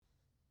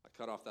I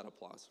cut off that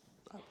applause.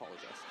 I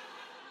apologize.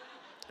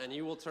 And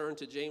you will turn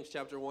to James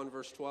chapter 1,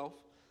 verse 12.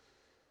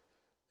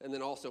 And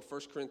then also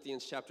 1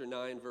 Corinthians chapter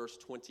 9, verse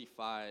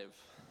 25.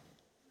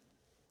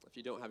 If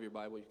you don't have your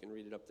Bible, you can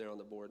read it up there on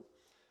the board.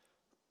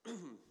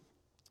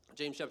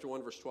 James chapter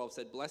 1, verse 12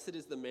 said, "Blessed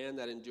is the man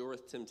that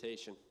endureth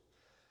temptation,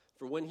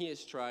 for when he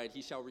is tried,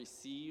 he shall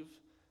receive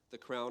the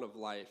crown of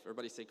life."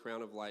 Everybody say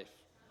crown of life.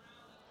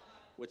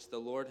 Which the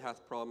Lord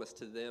hath promised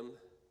to them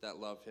that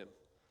love him.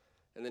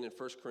 And then in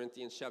 1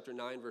 Corinthians chapter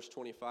 9, verse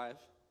 25,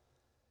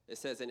 it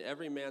says, "And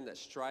every man that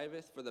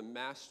striveth for the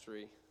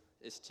mastery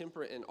is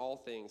temperate in all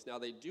things. Now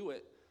they do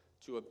it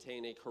to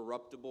obtain a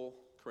corruptible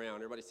crown."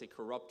 Everybody say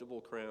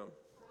corruptible crown.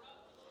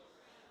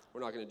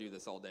 We're not going to do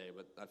this all day,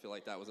 but I feel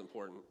like that was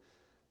important.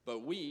 "But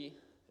we,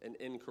 an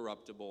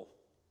incorruptible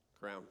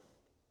crown."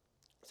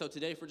 So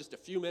today, for just a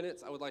few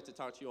minutes, I would like to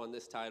talk to you on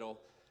this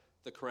title,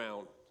 The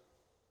Crown.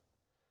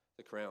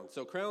 The crown.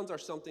 So crowns are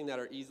something that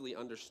are easily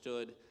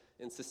understood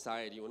in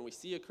society. When we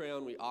see a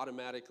crown, we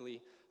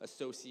automatically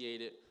associate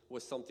it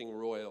with something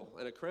royal.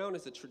 And a crown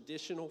is a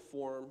traditional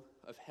form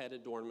of head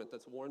adornment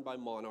that's worn by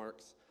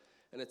monarchs,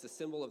 and it's a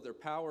symbol of their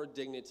power,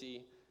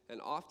 dignity,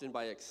 and often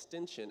by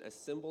extension, a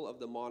symbol of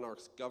the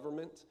monarch's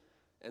government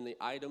and the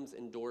items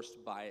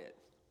endorsed by it.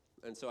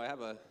 And so I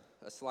have a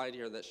slide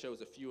here that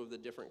shows a few of the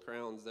different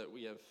crowns that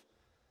we have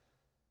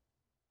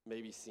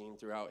maybe seen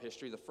throughout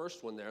history. The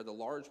first one there, the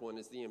large one,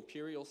 is the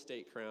imperial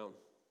state crown,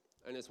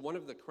 and it's one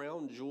of the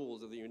crown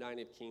jewels of the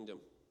United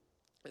Kingdom.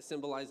 It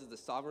symbolizes the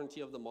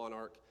sovereignty of the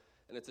monarch,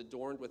 and it's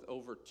adorned with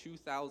over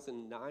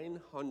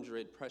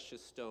 2,900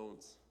 precious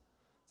stones.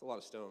 It's a lot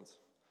of stones,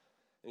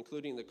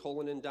 including the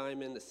Cullinan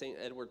diamond, the St.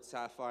 Edward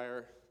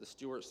sapphire, the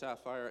Stuart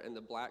sapphire, and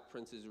the Black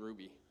Prince's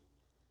ruby.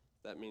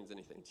 If that means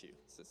anything to you.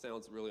 So it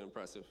sounds really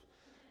impressive.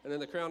 And then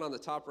the crown on the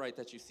top right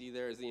that you see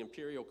there is the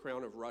imperial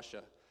crown of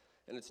Russia,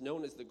 and it's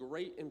known as the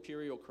Great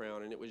Imperial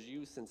Crown, and it was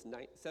used since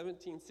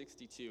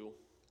 1762,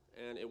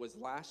 and it was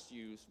last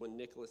used when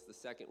Nicholas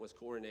II was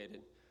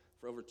coronated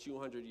for over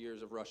 200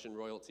 years of Russian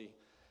royalty.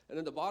 And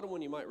then the bottom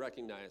one you might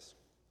recognize.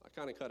 I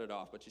kind of cut it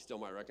off, but you still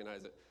might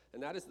recognize it.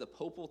 And that is the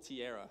Papal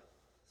Tiara.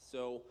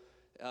 So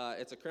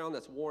it's a crown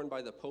that's worn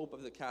by the Pope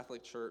of the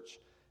Catholic Church,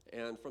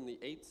 and from the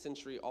 8th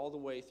century all the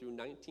way through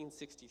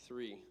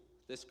 1963,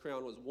 this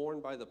crown was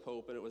worn by the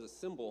Pope, and it was a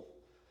symbol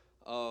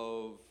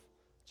of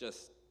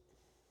just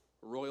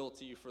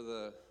royalty for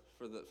the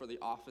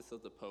office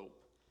of the Pope.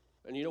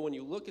 And you know, when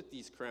you look at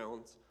these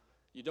crowns,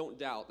 you don't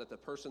doubt that the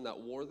person that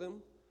wore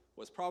them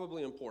was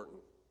probably important,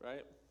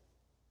 right?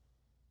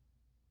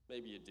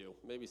 Maybe you do.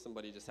 Maybe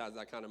somebody just has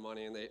that kind of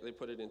money and they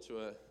put it into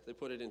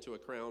a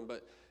crown.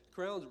 But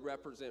crowns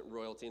represent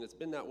royalty, and it's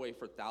been that way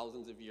for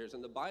thousands of years.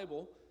 And the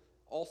Bible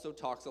also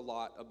talks a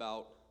lot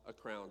about a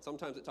crown.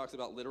 Sometimes it talks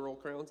about literal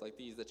crowns like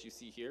these that you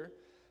see here.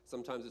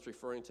 Sometimes it's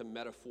referring to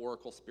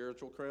metaphorical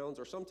spiritual crowns,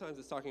 or sometimes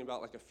it's talking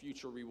about like a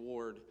future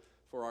reward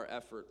for our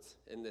efforts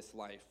in this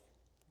life.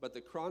 But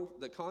the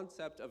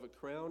concept of a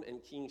crown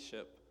and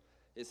kingship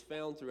is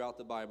found throughout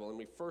the Bible, and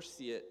we first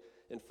see it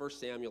in 1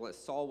 Samuel as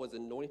Saul was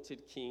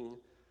anointed king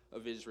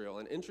of Israel.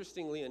 And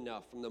interestingly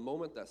enough, from the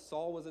moment that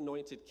Saul was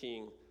anointed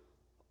king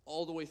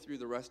all the way through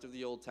the rest of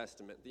the Old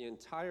Testament, the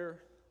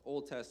entire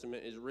Old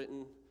Testament is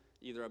written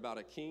either about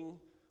a king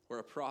or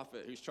a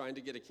prophet who's trying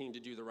to get a king to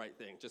do the right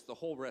thing, just the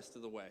whole rest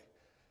of the way.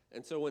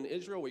 And so when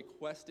Israel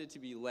requested to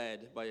be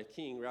led by a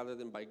king rather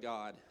than by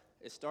God,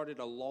 it started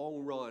a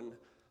long run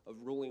of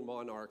ruling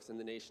monarchs in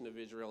the nation of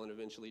Israel and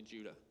eventually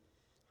Judah.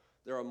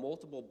 There are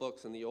multiple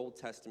books in the Old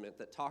Testament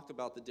that talk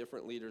about the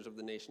different leaders of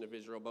the nation of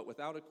Israel, but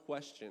without a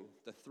question,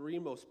 the three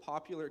most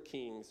popular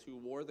kings who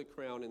wore the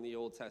crown in the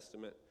Old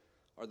Testament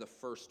are the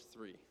first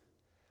three.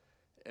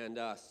 And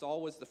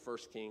Saul was the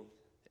first king,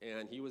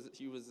 and he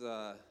was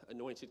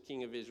anointed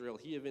king of Israel.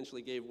 He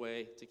eventually gave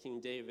way to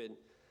King David,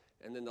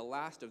 and then the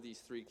last of these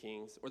three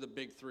kings, or the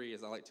big three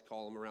as I like to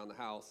call them around the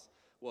house,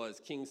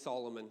 was King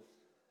Solomon,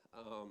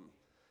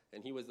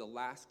 and he was the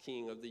last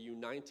king of the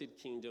United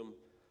Kingdom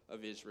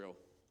of Israel.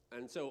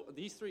 And so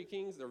these three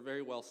kings, they're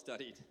very well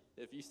studied.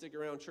 If you stick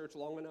around church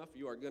long enough,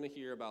 you are going to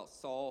hear about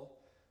Saul,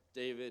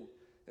 David,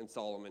 and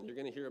Solomon. You're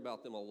going to hear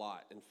about them a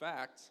lot. In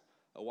fact,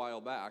 a while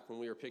back when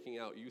we were picking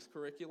out youth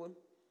curriculum,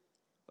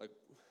 like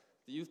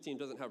the youth team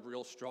doesn't have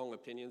real strong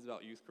opinions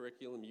about youth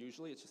curriculum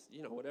usually. It's just,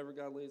 whatever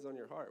God lays on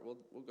your heart,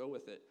 we'll go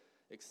with it.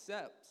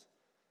 Except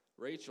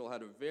Rachel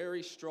had a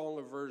very strong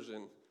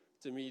aversion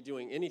to me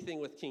doing anything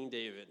with King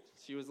David.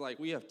 She was like,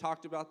 we have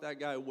talked about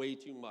that guy way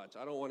too much.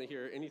 I don't want to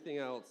hear anything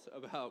else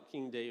about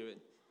King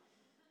David.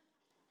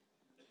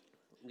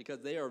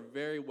 Because they are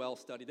very well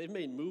studied. They've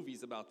made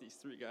movies about these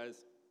three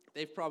guys.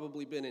 They've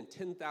probably been in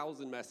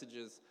 10,000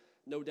 messages.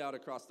 No doubt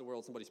across the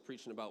world somebody's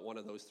preaching about one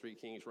of those three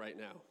kings right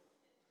now.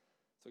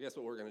 So guess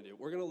what we're going to do?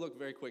 We're going to look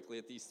very quickly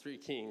at these three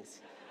kings.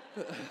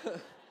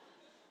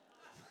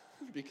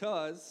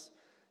 Because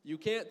you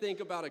can't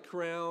think about a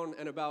crown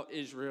and about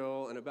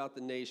Israel and about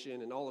the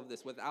nation and all of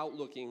this without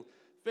looking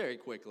very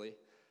quickly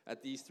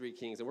at these three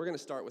kings. And we're going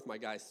to start with my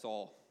guy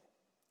Saul.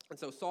 And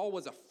so Saul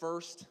was a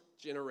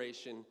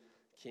first-generation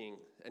king,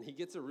 and he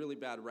gets a really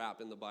bad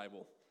rap in the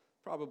Bible,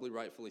 probably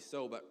rightfully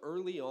so, but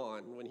early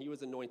on, when he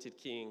was anointed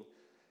king,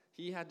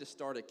 he had to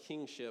start a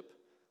kingship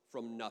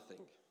from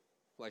nothing.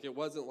 Like, it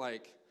wasn't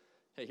like,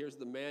 hey, here's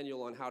the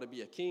manual on how to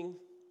be a king.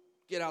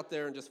 Get out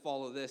there and just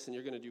follow this, and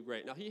you're going to do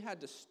great. Now, he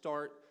had to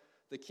start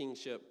the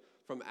kingship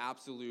from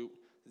absolute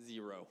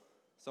zero.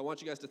 So I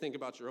want you guys to think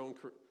about your own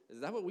career.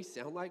 Is that what we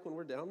sound like when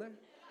we're down there?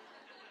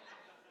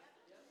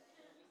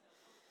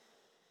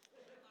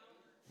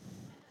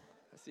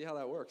 I see how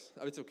that works.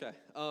 Oh, it's okay.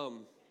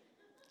 So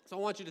I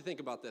want you to think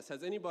about this.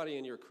 Has anybody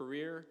in your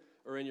career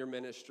or in your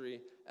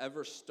ministry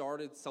ever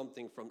started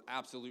something from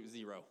absolute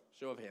zero?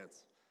 Show of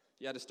hands.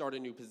 You had to start a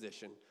new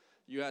position.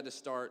 You had to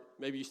start,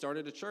 maybe you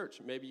started a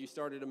church. Maybe you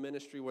started a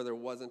ministry where there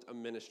wasn't a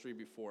ministry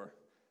before.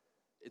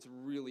 It's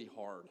really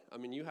hard. I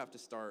mean, you have to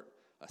start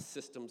a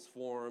systems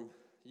form.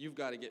 You've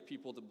got to get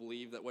people to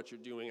believe that what you're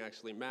doing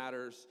actually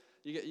matters.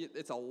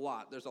 It's a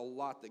lot. There's a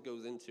lot that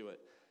goes into it.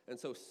 And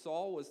so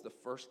Saul was the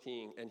first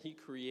king, and he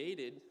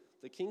created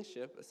the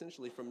kingship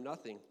essentially from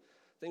nothing.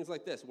 Things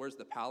like this: where's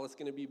the palace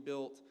going to be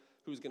built?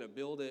 Who's going to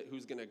build it?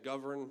 Who's going to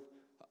govern?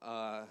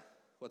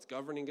 What's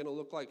governing going to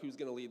look like? Who's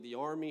going to lead the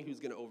army? Who's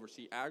going to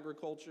oversee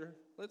agriculture?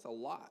 That's a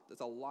lot. There's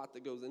a lot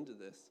that goes into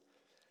this.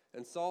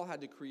 And Saul had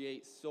to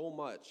create so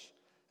much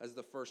as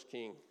the first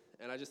king.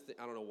 And I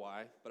don't know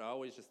why, but I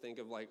always just think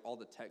of like all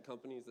the tech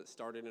companies that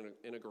started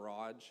in a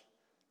garage,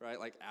 right?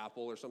 Like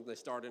Apple or something. They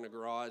started in a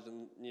garage,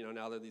 and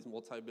now they're these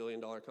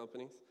multi-billion-dollar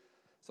companies.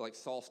 So like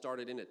Saul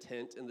started in a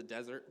tent in the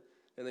desert,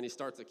 and then he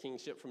starts a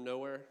kingship from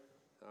nowhere.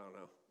 I don't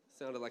know.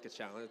 Sounded like a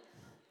challenge.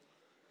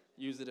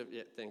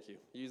 Thank you.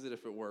 Use it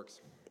if it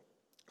works.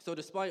 So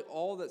despite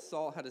all that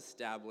Saul had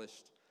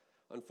established,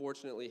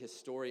 unfortunately, his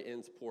story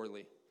ends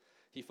poorly.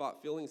 He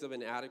fought feelings of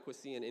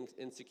inadequacy and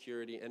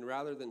insecurity, and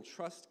rather than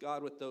trust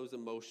God with those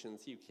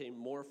emotions, he became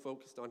more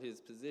focused on his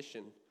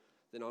position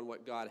than on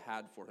what God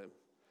had for him.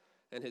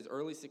 And his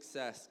early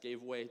success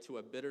gave way to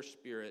a bitter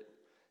spirit,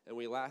 and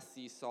we last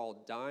see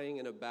Saul dying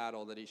in a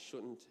battle that he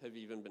shouldn't have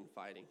even been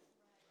fighting.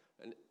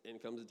 And in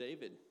comes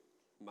David,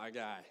 my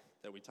guy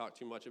that we talk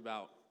too much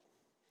about.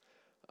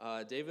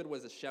 David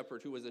was a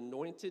shepherd who was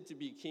anointed to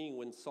be king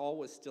when Saul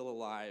was still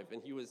alive,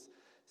 and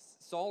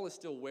Saul is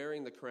still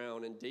wearing the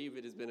crown, and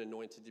David has been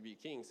anointed to be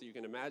king, so you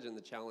can imagine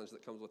the challenge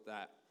that comes with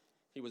that.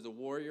 He was a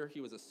warrior, he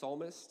was a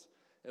psalmist,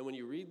 and when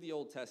you read the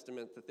Old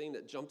Testament, the thing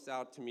that jumps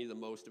out to me the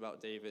most about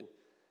David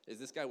is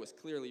this guy was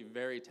clearly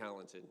very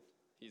talented.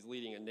 He's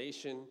leading a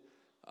nation,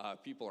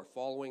 people are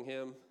following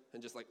him,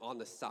 and just like on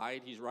the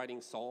side, he's writing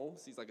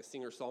songs. He's like a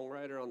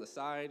singer-songwriter on the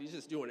side. He's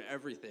just doing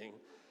everything.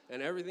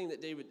 And everything that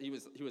David, he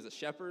was a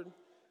shepherd.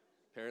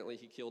 Apparently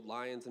he killed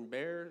lions and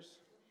bears.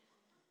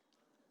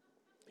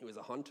 He was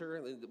a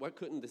hunter. What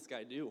couldn't this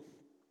guy do?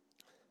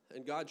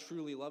 And God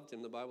truly loved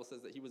him. The Bible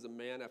says that he was a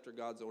man after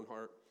God's own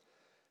heart.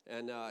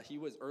 And he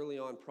was early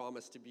on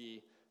promised to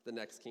be the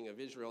next king of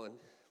Israel. And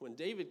when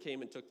David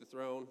came and took the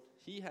throne,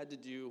 he had to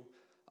do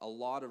a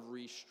lot of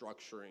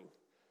restructuring.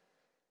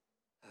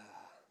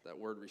 That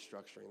word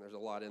restructuring, there's a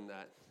lot in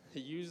that.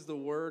 He used the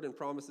word and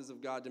promises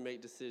of God to make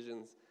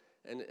decisions,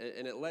 and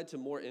it led to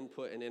more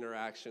input and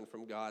interaction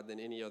from God than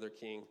any other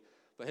king.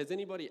 But has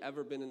anybody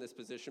ever been in this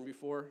position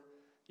before?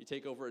 You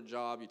take over a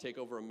job, you take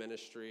over a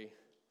ministry,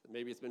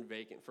 maybe it's been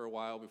vacant for a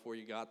while before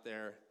you got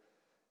there,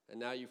 and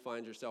now you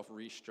find yourself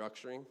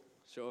restructuring.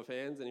 Show of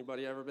hands,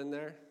 anybody ever been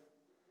there?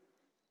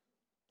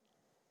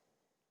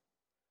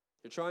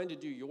 You're trying to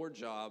do your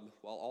job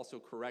while also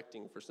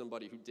correcting for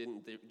somebody who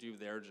didn't do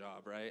their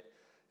job, right?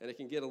 And it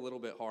can get a little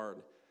bit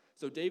hard.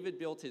 So David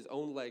built his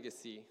own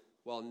legacy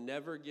while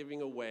never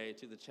giving away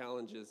to the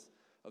challenges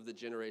of the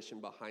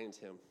generation behind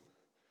him.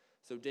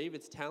 So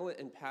David's talent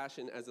and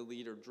passion as a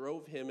leader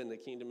drove him and the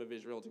kingdom of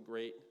Israel to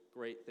great,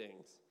 great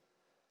things.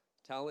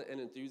 Talent and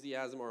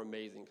enthusiasm are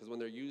amazing because when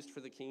they're used for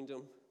the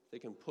kingdom, they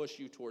can push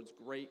you towards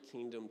great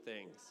kingdom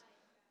things.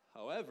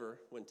 However,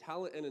 when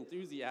talent and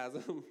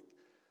enthusiasm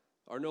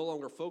are no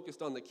longer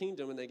focused on the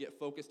kingdom and they get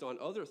focused on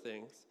other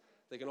things,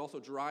 they can also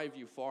drive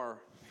you far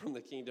from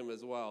the kingdom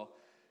as well.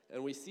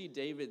 And we see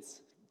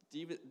David's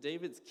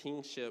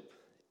kingship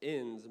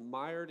ends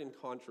mired in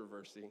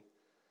controversy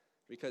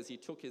because he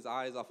took his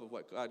eyes off of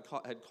what God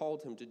had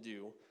called him to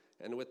do.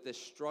 And with this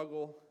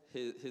struggle,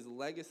 his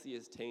legacy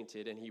is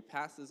tainted, and he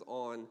passes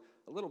on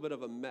a little bit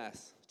of a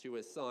mess to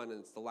his son, and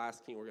it's the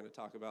last king we're going to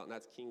talk about, and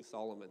that's King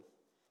Solomon.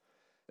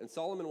 And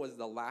Solomon was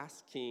the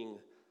last king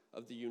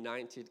of the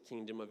united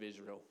kingdom of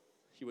Israel.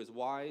 He was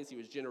wise, he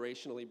was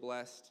generationally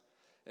blessed,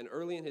 and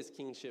early in his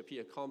kingship, he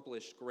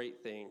accomplished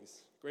great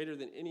things, greater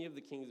than any of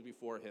the kings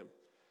before him.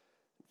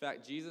 In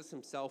fact, Jesus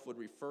himself would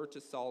refer to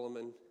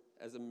Solomon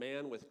as a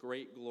man with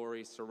great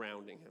glory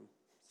surrounding him.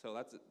 So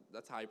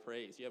that's high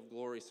praise. You have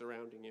glory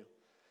surrounding you.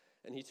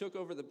 And he took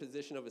over the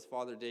position of his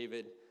father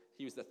David.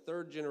 He was the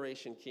third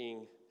generation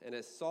king, and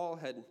as Saul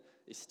had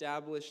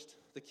established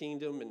the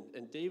kingdom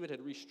and David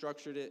had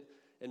restructured it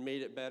and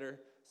made it better,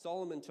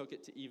 Solomon took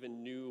it to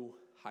even new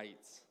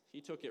heights. He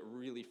took it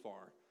really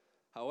far.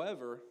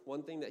 However,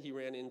 one thing that he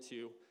ran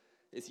into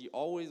is he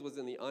always was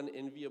in the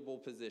unenviable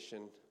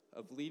position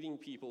of leading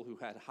people who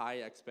had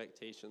high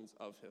expectations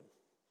of him.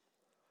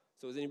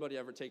 So has anybody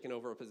ever taken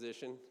over a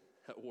position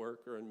at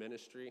work or in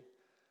ministry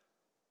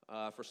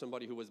for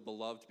somebody who was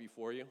beloved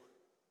before you?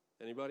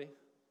 Anybody?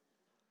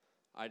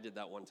 I did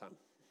that one time.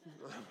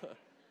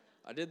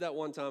 I did that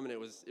one time, and it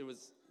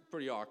was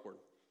pretty awkward.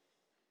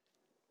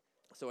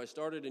 So I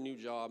started a new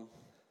job.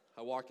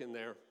 I walk in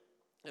there.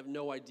 I have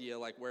no idea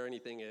where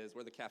anything is,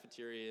 where the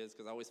cafeteria is,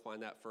 because I always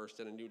find that first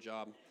in a new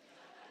job.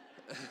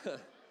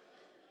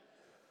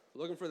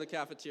 Looking for the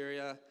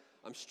cafeteria.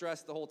 I'm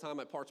stressed the whole time.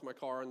 I parked my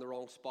car in the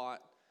wrong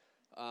spot.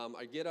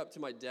 I get up to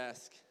my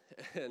desk,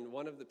 and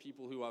one of the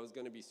people who I was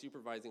going to be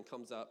supervising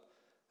comes up,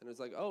 and is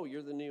like, "Oh,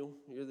 you're the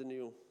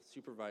new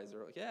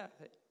supervisor." I'm like, "Yeah.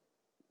 Hey,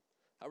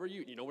 how are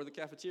you? You know where the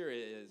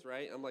cafeteria is,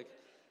 right?" I'm like,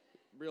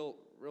 real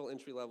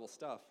entry-level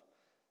stuff.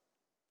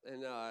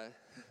 And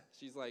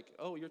she's like,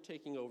 "Oh, you're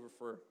taking over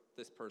for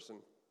this person.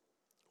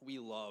 We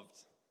loved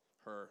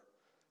her.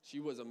 She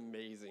was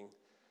amazing.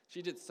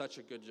 She did such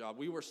a good job.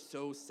 We were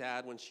so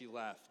sad when she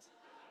left."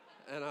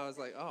 And I was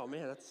like, "Oh,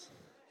 man,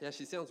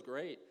 she sounds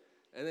great."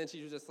 And then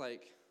she was just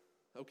like,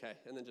 "Okay,"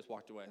 and then just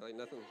walked away.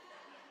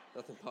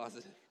 Nothing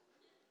positive.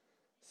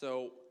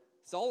 So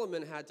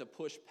Solomon had to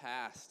push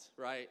past,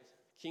 right?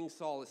 King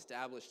Saul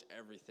established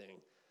everything.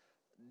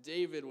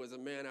 David was a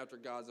man after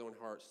God's own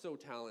heart, so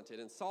talented,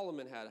 and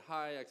Solomon had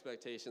high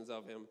expectations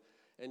of him.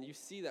 And you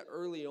see that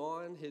early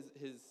on,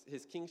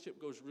 his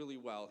kingship goes really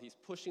well. He's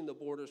pushing the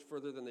borders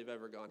further than they've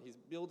ever gone. He's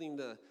building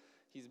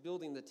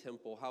the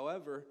temple.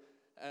 However,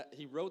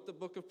 he wrote the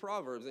book of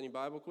Proverbs. Any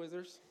Bible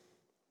quizzers?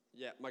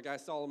 Yeah, my guy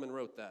Solomon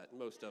wrote that,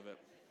 most of it.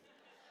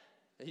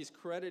 He's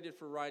credited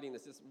for writing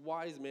this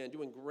wise man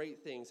doing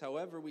great things.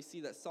 However, we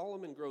see that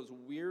Solomon grows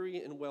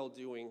weary in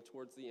well-doing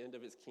towards the end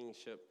of his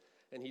kingship,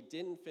 and he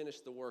didn't finish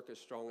the work as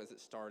strong as it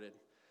started.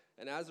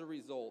 And as a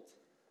result,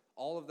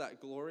 all of that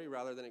glory,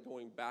 rather than it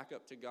going back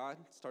up to God,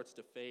 starts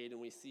to fade,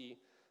 and we see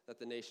that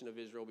the nation of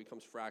Israel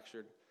becomes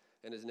fractured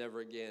and is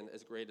never again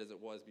as great as it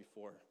was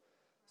before.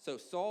 So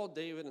Saul,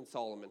 David, and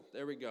Solomon.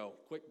 There we go.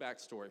 Quick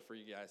backstory for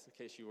you guys, in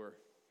case you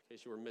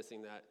were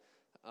missing that.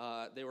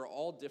 They were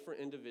all different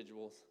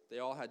individuals. They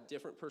all had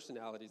different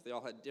personalities. They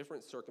all had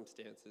different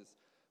circumstances.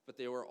 But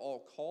they were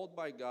all called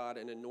by God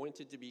and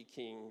anointed to be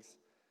kings,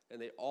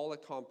 and they all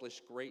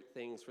accomplished great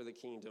things for the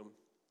kingdom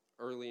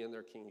early in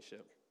their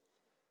kingship.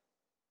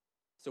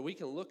 So we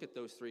can look at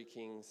those three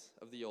kings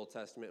of the Old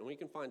Testament, and we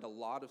can find a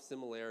lot of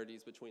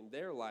similarities between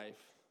their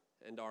life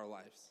and our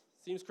lives.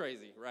 Seems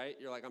crazy, right?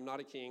 You're like, "I'm not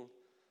a king.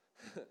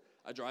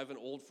 I drive an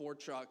old Ford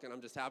truck, and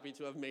I'm just happy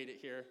to have made it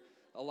here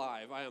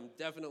alive." I am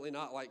definitely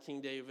not like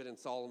King David and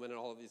Solomon and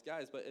all of these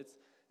guys, but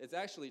it's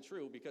actually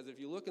true, because if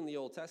you look in the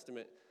Old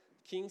Testament,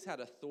 kings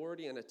had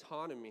authority and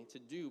autonomy to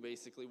do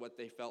basically what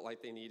they felt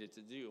like they needed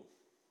to do.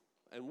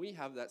 And we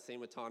have that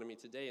same autonomy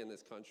today in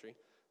this country.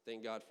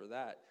 Thank God for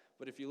that.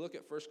 But if you look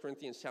at 1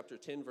 Corinthians chapter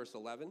 10, verse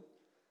 11,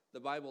 the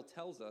Bible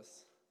tells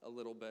us a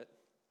little bit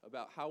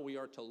about how we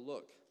are to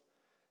look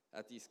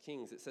at these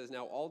kings. It says,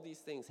 "Now all these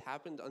things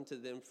happened unto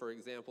them for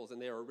examples, and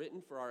they are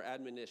written for our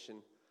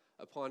admonition,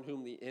 upon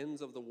whom the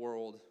ends of the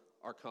world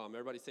are come."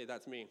 Everybody say,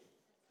 "That's me."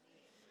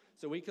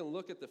 So we can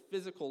look at the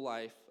physical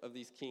life of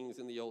these kings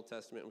in the Old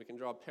Testament, and we can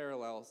draw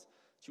parallels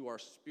to our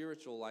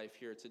spiritual life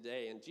here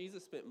today. And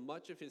Jesus spent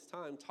much of his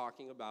time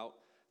talking about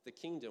the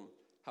kingdom.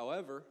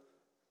 However,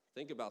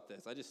 think about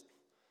this. I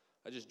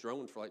just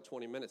droned for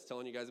 20 minutes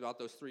telling you guys about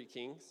those three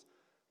kings.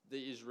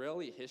 The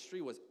Israeli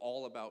history was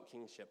all about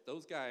kingship.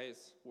 Those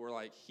guys were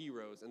like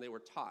heroes, and they were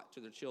taught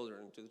to their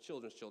children, to the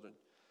children's children.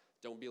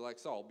 Don't be like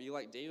Saul. Be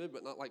like David,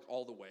 but not like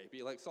all the way.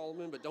 Be like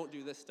Solomon, but don't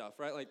do this stuff,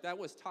 right? That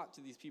was taught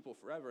to these people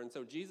forever. And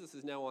so Jesus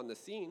is now on the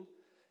scene,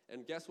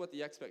 and guess what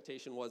the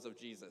expectation was of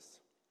Jesus?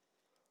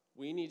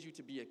 We need you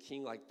to be a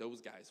king like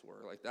those guys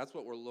were. That's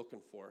what we're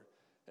looking for.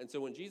 And so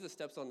when Jesus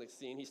steps on the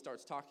scene, he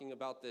starts talking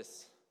about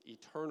this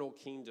eternal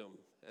kingdom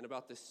and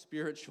about this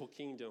spiritual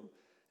kingdom.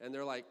 And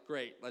they're like,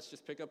 "Great, let's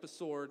just pick up a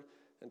sword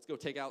and let's go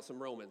take out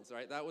some Romans,"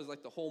 right? That was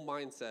the whole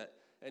mindset.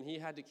 And he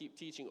had to keep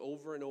teaching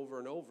over and over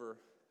and over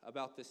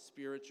about this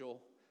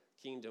spiritual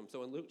kingdom.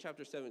 So in Luke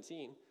chapter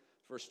 17,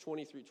 verse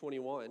 20 through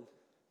 21,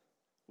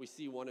 we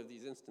see one of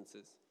these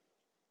instances.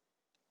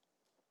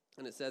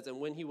 And it says, "And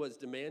when he was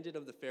demanded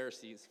of the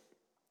Pharisees,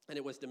 and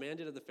it was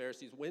demanded of the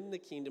Pharisees when the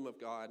kingdom of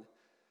God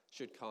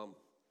should come,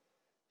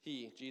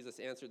 he," Jesus,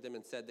 "answered them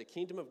and said, The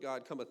kingdom of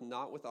God cometh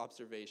not with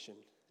observation,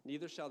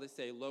 neither shall they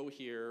say, Lo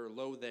here, or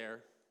lo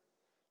there."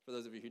 For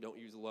those of you who don't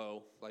use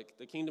lo,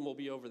 the kingdom will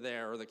be over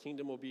there, or the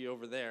kingdom will be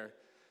over there.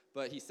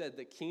 But he said,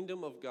 "The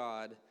kingdom of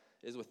God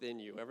is within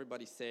you."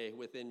 Everybody say,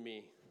 "Within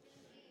me."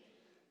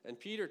 And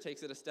Peter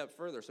takes it a step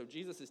further. So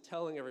Jesus is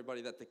telling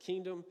everybody that the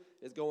kingdom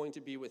is going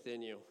to be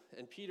within you.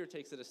 And Peter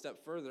takes it a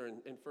step further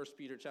in 1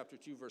 Peter chapter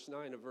 2, verse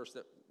 9, a verse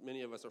that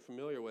many of us are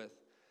familiar with.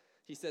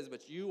 He says,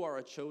 "But you are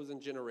a chosen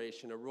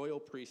generation, a royal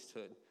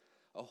priesthood,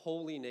 a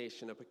holy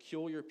nation, a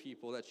peculiar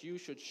people, that you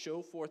should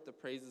show forth the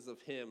praises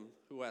of him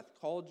who hath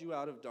called you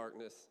out of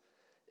darkness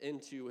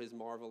into his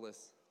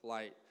marvelous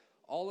light."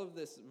 All of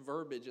this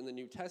verbiage in the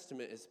New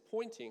Testament is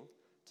pointing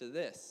to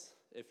this.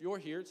 If you're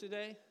here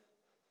today,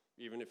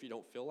 even if you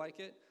don't feel like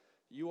it,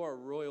 you are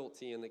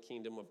royalty in the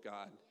kingdom of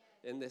God,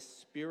 in this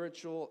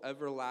spiritual,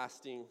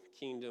 everlasting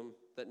kingdom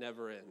that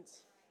never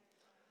ends.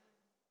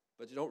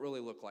 But you don't really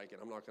look like it,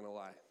 I'm not going to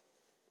lie.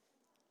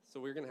 So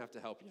we're going to have to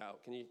help you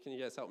out. Can you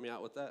guys help me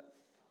out with that?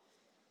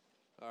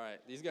 All right,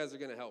 these guys are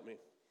going to help me.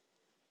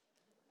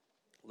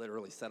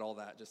 Literally said all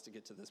that just to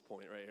get to this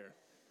point right here.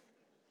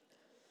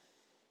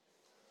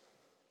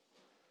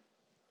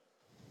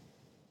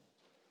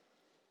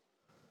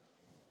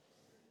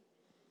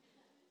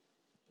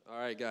 All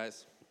right,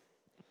 guys.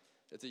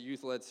 It's a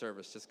youth-led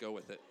service. Just go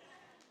with it.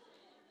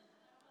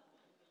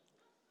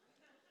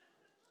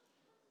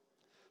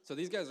 So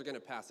these guys are going to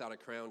pass out a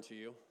crown to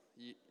you.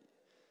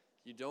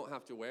 You don't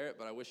have to wear it,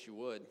 but I wish you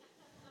would.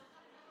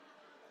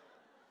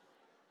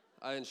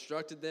 I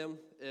instructed them,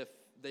 if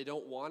they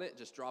don't want it,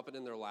 just drop it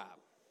in their lap.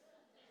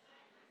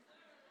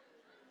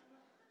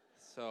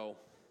 So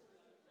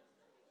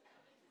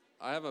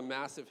I have a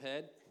massive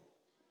head,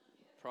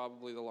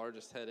 probably the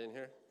largest head in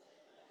here,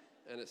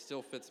 and it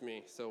still fits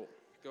me. So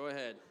go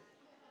ahead.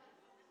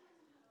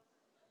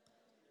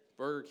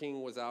 Burger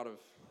King was out of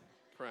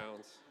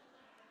crowns.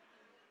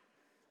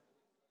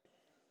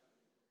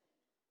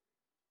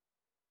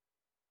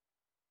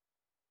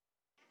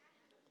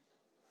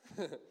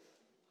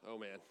 Oh,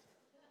 man.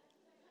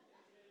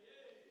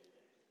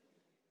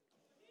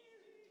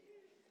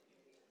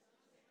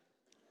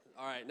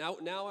 All right,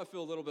 now I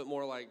feel a little bit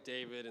more like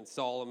David and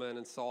Solomon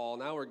and Saul.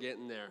 Now we're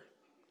getting there.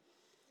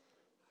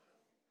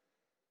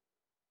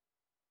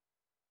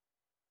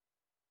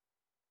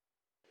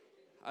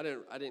 I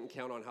didn't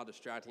count on how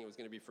distracting it was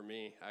going to be for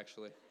me,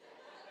 actually.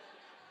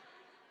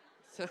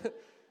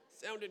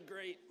 Sounded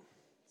great.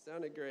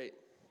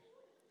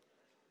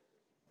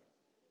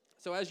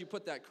 So as you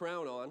put that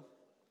crown on,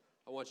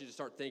 I want you to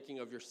start thinking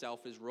of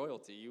yourself as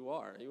royalty. You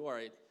are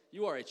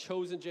a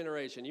chosen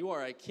generation. You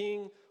are a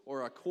king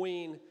or a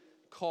queen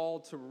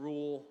called to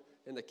rule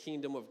in the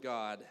kingdom of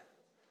God. Do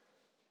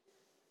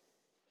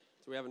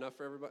we have enough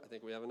for everybody? I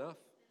think we have enough.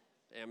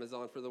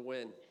 Amazon for the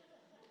win.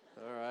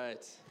 All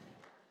right.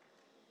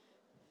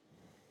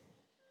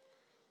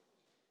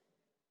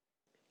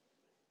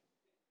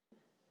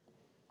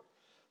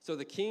 So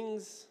the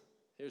kings,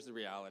 here's the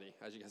reality.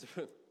 As you guys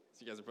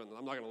are putting,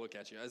 I'm not going to look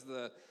at you.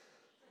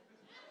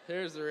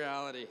 Here's the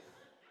reality.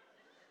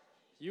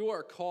 You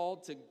are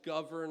called to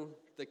govern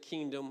the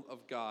kingdom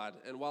of God.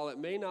 And while it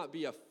may not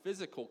be a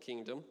physical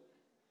kingdom,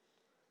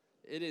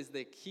 it is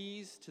the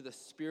keys to the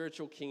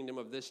spiritual kingdom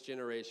of this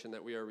generation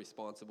that we are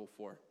responsible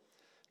for.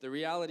 The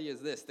reality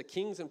is this: the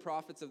kings and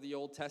prophets of the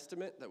Old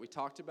Testament that we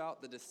talked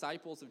about, the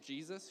disciples of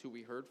Jesus who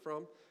we heard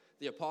from,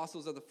 the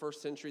apostles of the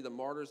first century, the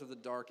martyrs of the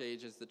dark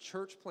ages, the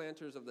church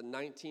planters of the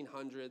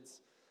 1900s,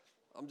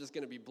 I'm just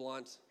going to be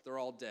blunt, they're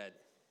all dead.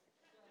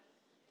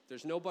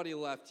 There's nobody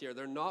left here.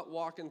 They're not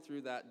walking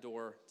through that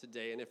door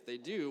today, and if they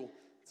do,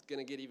 it's going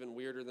to get even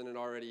weirder than it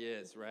already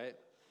is, right?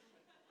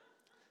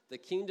 The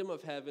kingdom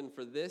of heaven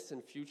for this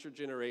and future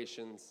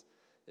generations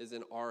is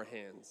in our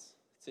hands.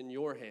 It's in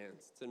your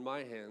hands. It's in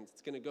my hands.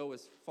 It's going to go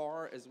as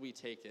far as we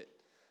take it.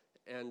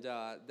 And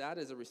that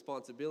is a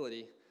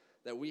responsibility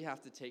that we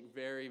have to take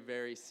very,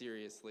 very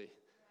seriously,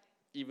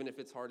 even if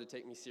it's hard to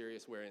take me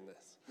serious wearing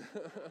this.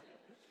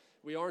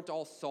 We aren't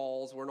all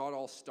Sauls. We're not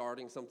all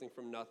starting something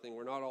from nothing.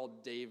 We're not all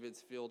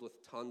Davids filled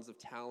with tons of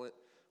talent.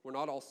 We're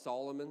not all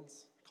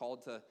Solomons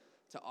called to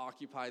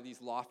occupy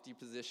these lofty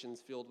positions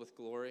filled with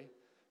glory.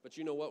 But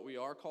you know what we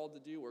are called to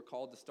do? We're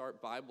called to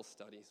start Bible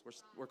studies.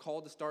 We're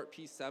called to start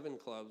P7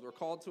 clubs. We're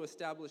called to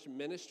establish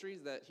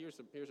ministries that, here's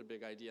a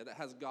big idea, that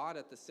has God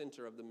at the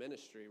center of the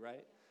ministry,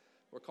 right?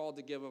 We're called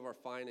to give of our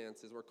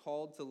finances. We're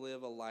called to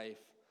live a life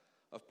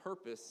of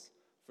purpose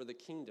for the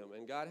kingdom.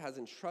 And God has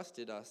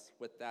entrusted us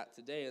with that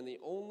today. And the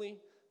only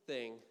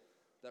thing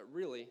that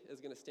really is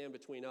going to stand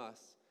between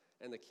us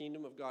and the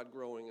kingdom of God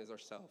growing is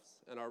ourselves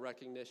and our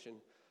recognition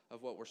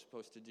of what we're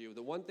supposed to do.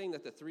 The one thing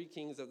that the three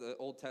kings of the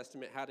Old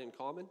Testament had in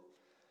common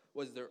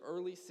was their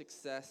early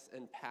success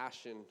and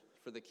passion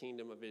for the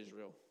kingdom of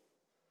Israel.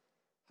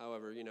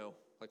 However,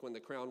 like when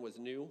the crown was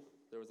new,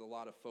 there was a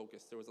lot of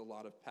focus, there was a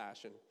lot of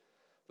passion.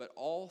 But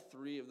all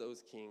three of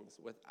those kings,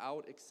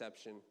 without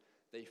exception,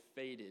 they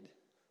faded.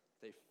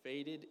 They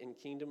faded in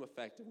kingdom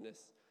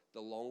effectiveness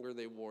the longer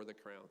they wore the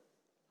crown.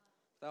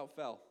 Without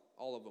fail,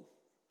 all of them.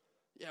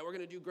 Yeah, we're going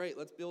to do great.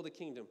 Let's build a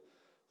kingdom.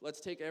 Let's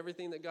take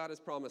everything that God has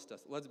promised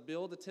us. Let's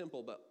build a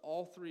temple. But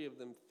all three of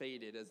them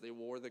faded as they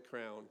wore the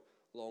crown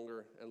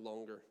longer and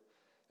longer.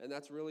 And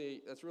that's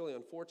really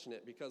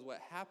unfortunate, because what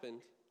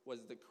happened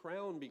was the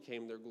crown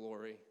became their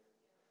glory,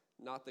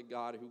 not the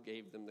God who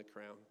gave them the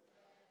crown.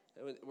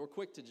 And we're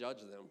quick to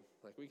judge them.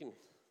 Like we can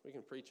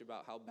preach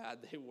about how bad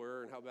they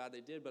were and how bad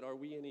they did, but are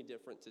we any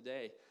different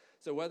today?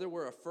 So whether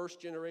we're a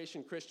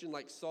first-generation Christian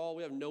like Saul,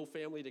 we have no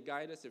family to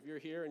guide us. If you're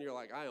here and you're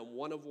like, I am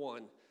one of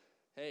one,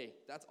 hey,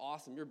 that's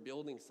awesome. You're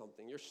building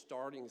something. You're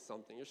starting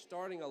something. You're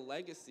starting a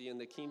legacy in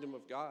the kingdom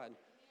of God.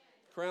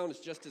 Crown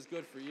is just as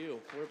good for you.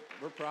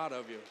 We're proud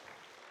of you.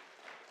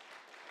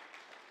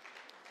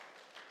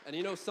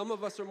 And some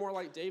of us are more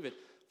like David.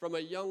 From a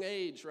young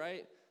age,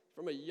 right?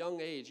 From a young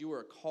age, you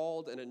were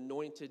called and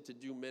anointed to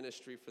do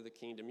ministry for the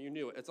kingdom. You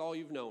knew it. It's all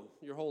you've known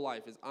your whole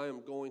life is I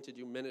am going to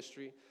do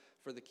ministry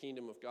for the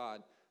kingdom of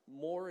God.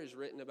 More is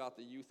written about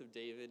the youth of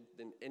David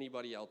than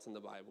anybody else in the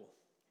Bible.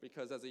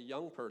 Because as a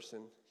young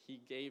person, he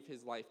gave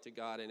his life to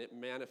God, and it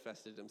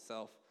manifested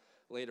himself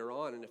later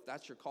on. And if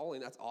that's your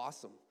calling, that's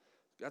awesome.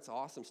 That's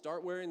awesome.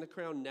 Start wearing the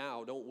crown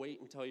now. Don't wait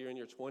until you're in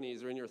your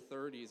 20s or in your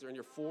 30s or in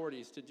your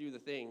 40s to do the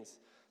things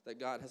that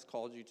God has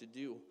called you to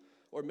do.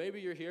 Or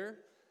maybe you're here,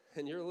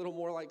 and you're a little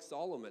more like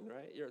Solomon,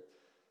 right? You're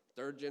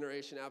third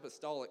generation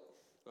apostolic,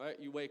 right?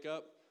 You wake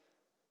up,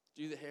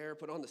 do the hair,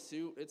 put on the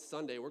suit. It's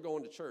Sunday. We're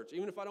going to church.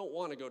 Even if I don't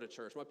want to go to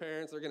church, my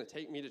parents are going to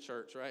take me to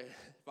church, right?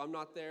 If I'm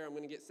not there, I'm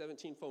going to get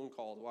 17 phone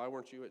calls. Why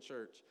weren't you at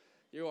church?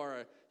 You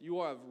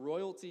have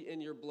royalty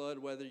in your blood,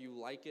 whether you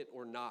like it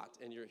or not,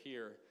 and you're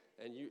here.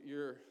 And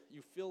you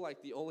feel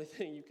like the only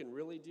thing you can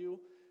really do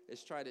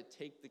is try to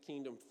take the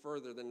kingdom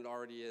further than it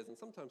already is. And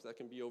sometimes that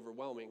can be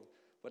overwhelming,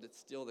 but it's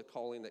still the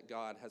calling that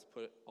God has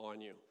put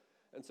on you.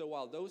 And so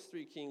while those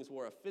three kings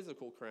wore a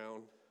physical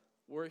crown,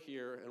 we're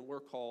here and we're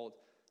called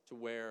to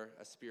wear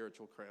a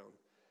spiritual crown.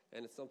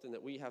 And it's something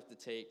that we have to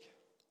take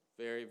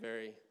very,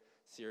 very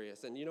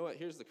serious. And you know what?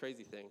 Here's the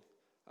crazy thing.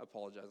 I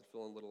apologize. I'm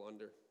feeling a little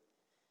under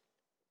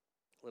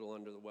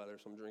the weather,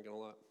 so I'm drinking a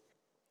lot.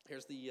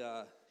 Here's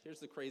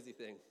the crazy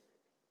thing.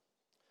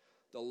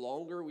 The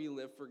longer we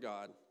live for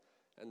God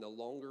and the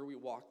longer we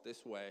walk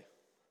this way,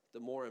 the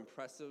more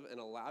impressive and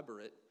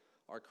elaborate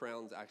our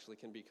crowns actually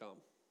can become.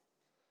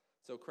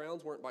 So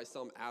crowns weren't by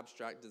some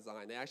abstract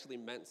design. They actually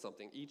meant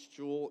something. Each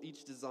jewel,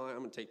 each design, I'm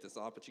going to take this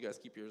off, but you guys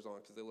keep yours on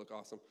because they look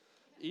awesome.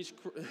 Each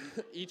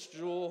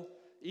jewel,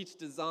 each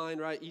design,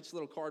 right, each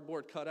little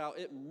cardboard cutout,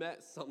 it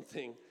meant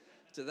something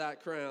to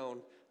that crown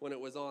when it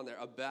was on there.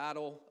 A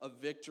battle, a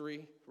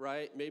victory,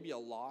 right, maybe a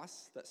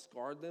loss that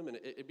scarred them, and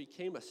it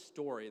became a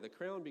story. The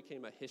crown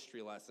became a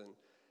history lesson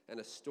and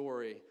a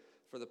story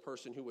for the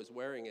person who was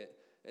wearing it.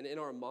 And in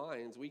our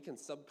minds, we can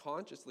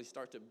subconsciously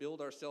start to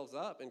build ourselves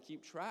up and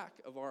keep track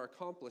of our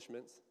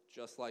accomplishments,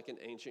 just like an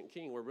ancient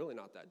king. We're really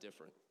not that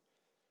different.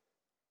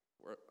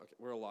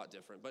 We're a lot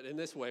different, but in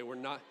this way, we're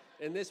not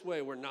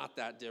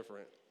that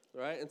different,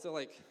 right? And so,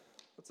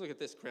 let's look at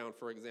this crown,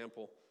 for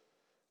example.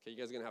 Okay, you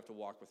guys are going to have to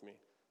walk with me.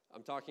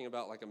 I'm talking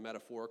about like a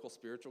metaphorical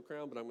spiritual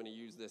crown, but I'm going to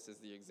use this as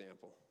the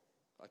example.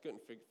 I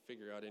couldn't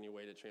figure out any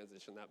way to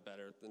transition that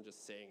better than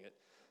just saying it.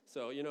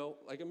 So,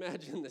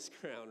 imagine this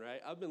crown,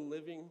 right? I've been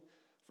living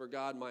for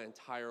God my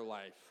entire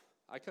life.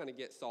 I kind of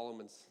get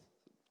Solomon's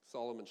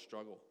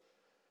struggle.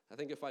 I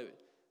think if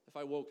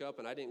I woke up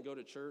and I didn't go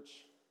to church,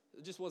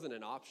 it just wasn't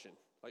an option.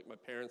 Like my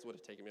parents would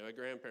have taken me, my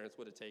grandparents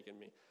would have taken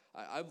me.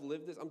 I've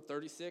lived this. I'm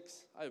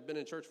 36. I've been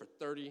in church for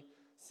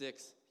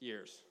 36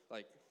 years.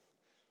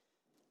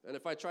 And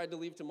if I tried to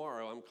leave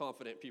tomorrow, I'm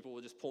confident people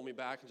will just pull me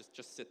back and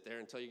just sit there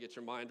until you get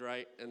your mind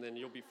right, and then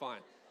you'll be fine.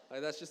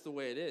 That's just the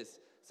way it is.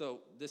 So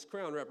this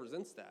crown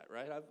represents that,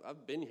 right?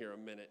 I've been here a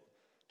minute.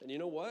 And you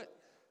know what?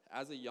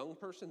 As a young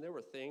person, there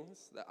were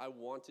things that I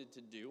wanted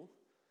to do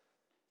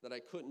that I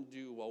couldn't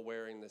do while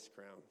wearing this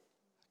crown.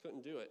 I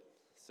couldn't do it.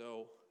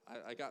 So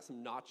I got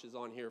some notches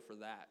on here for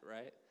that,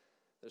 right?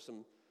 There's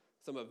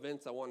some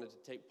events I wanted to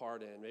take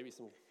part in, maybe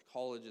some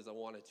colleges I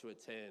wanted to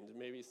attend,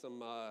 maybe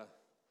some, I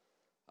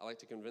like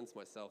to convince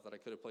myself that I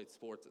could have played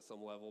sports at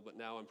some level, but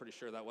now I'm pretty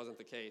sure that wasn't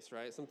the case,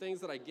 right? Some things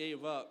that I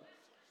gave up,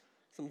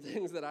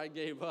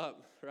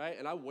 right?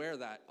 And I wear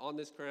that on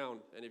this crown.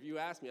 And if you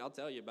ask me, I'll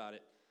tell you about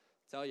it.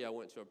 I'll tell you I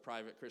went to a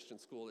private Christian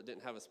school that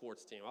didn't have a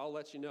sports team. I'll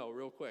let you know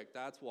real quick.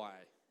 That's why.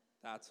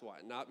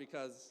 Not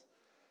because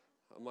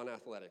I'm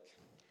unathletic.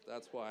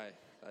 That's why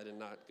I did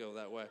not go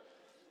that way.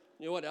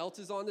 You know what else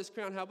is on this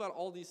crown? How about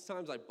all these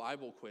times I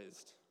Bible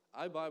quizzed?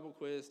 I Bible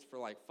quizzed for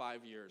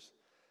 5 years.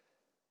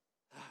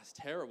 It's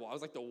terrible. I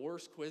was like the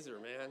worst quizzer,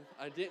 man.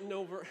 I didn't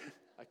know,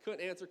 I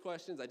couldn't answer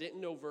questions. I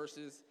didn't know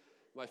verses.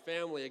 My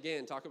family,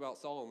 again, talk about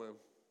Solomon,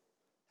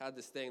 had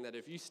this thing that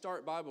if you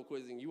start Bible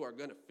quizzing, you are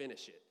going to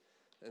finish it.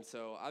 And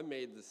so I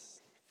made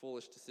this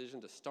foolish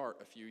decision to start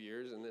a few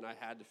years, and then I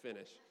had to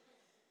finish.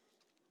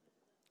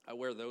 I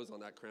wear those on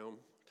that crown.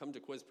 Come to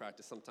quiz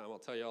practice sometime. I'll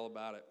tell you all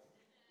about it.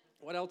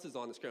 What else is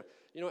on this crown?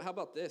 You know, how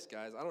about this,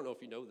 guys? I don't know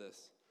if you know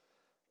this,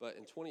 but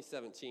in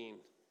 2017,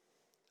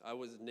 I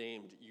was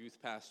named Youth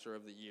Pastor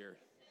of the Year.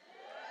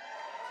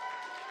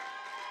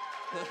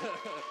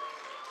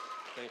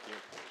 Thank you.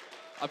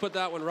 I put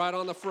that one right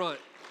on the front.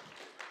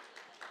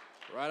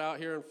 Right out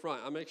here in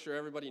front. I make sure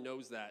everybody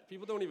knows that.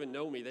 People don't even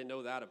know me. They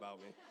know that about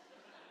me.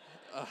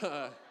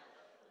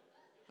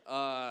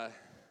 I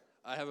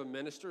have a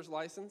minister's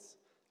license.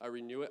 I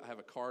renew it. I have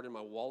a card in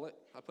my wallet.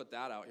 I put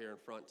that out here in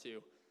front,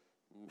 too.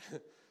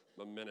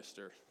 I'm a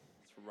minister.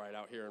 It's right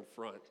out here in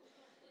front.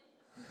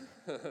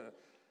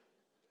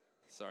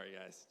 Sorry,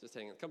 guys. Just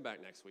hang on. Come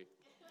back next week.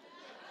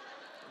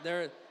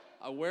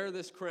 I wear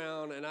this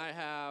crown, and I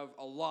have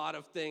a lot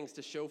of things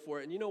to show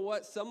for it. And you know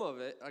what? Some of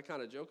it, I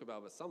kind of joke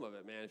about, but some of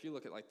it, man, if you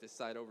look at this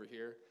side over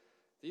here,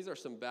 these are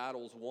some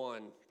battles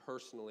won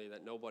personally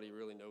that nobody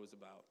really knows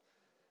about.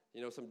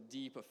 some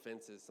deep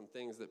offenses, some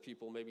things that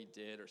people maybe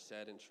did or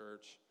said in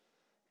church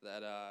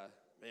that,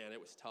 man,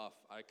 it was tough.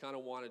 I kind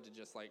of wanted to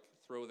just like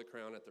throw the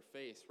crown at their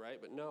face, right?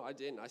 But no, I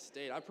didn't. I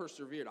stayed. I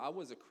persevered. I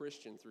was a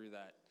Christian through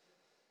that,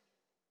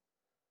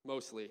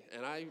 mostly.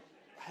 And I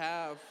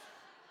have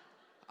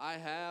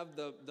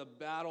the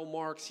battle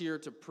marks here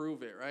to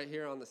prove it, right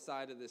here on the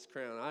side of this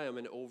crown. I am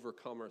an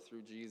overcomer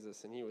through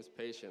Jesus, and he was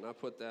patient. I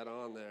put that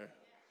on there.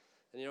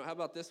 And how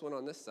about this one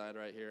on this side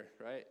right here,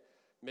 right?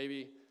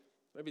 Maybe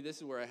this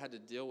is where I had to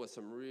deal with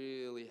some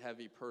really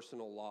heavy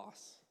personal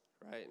loss,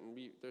 right? And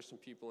there's some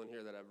people in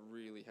here that have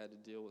really had to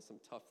deal with some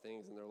tough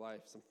things in their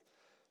life.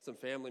 Some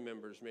family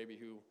members maybe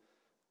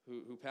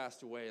who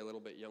passed away a little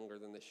bit younger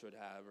than they should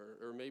have,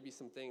 or maybe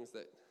some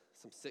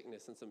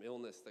sickness and some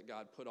illness that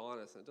God put on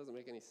us, and it doesn't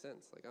make any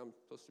sense. Like, I'm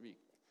supposed to be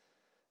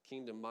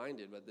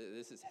kingdom-minded, but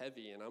this is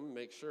heavy, and I'm going to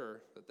make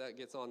sure that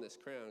gets on this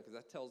crown, because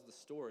that tells the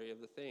story of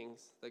the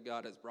things that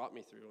God has brought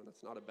me through, and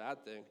that's not a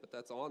bad thing, but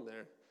that's on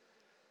there.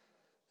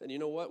 And you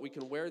know what? We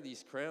can wear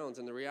these crowns,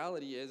 and the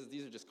reality is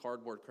these are just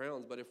cardboard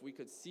crowns, but if we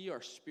could see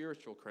our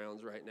spiritual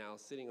crowns right now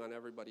sitting on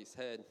everybody's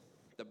head,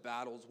 the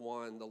battles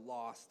won, the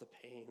loss, the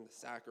pain, the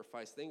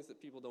sacrifice, things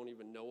that people don't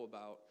even know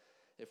about,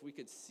 if we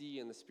could see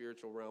in the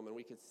spiritual realm and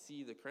we could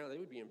see the crown, they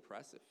would be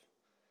impressive.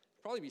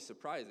 It'd probably be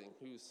surprising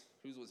whose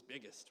was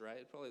biggest,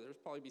 right? There's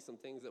probably be some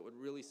things that would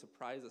really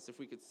surprise us if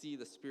we could see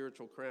the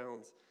spiritual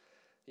crowns,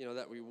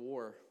 that we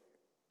wore.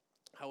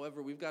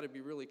 However, we've got to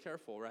be really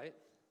careful, right?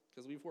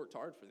 Because we've worked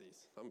hard for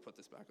these. I'm gonna put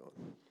this back on.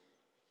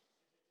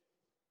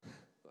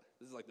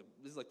 This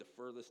is like the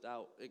furthest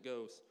out it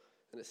goes,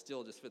 and it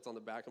still just fits on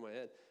the back of my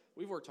head.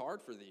 We've worked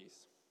hard for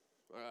these.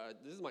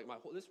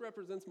 This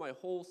represents my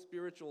whole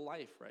spiritual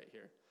life right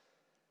here.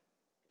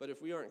 But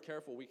if we aren't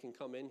careful, we can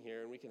come in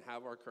here and we can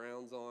have our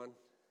crowns on,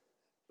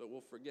 but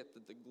we'll forget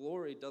that the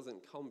glory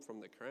doesn't come from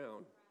the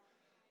crown.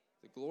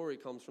 The glory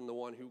comes from the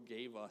one who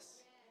gave us,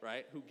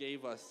 right? Who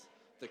gave us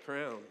the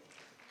crown.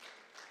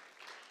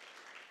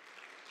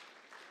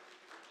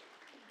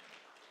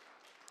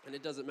 And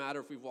it doesn't matter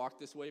if we've walked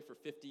this way for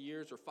 50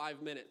 years or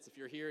 5 minutes. If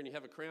you're here and you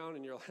have a crown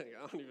and you're like,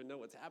 I don't even know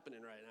what's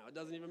happening right now. It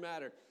doesn't even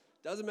matter.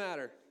 Doesn't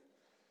matter.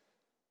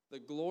 The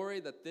glory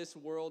that this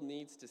world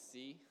needs to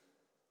see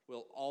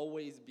will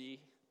always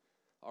be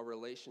our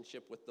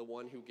relationship with the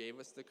one who gave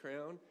us the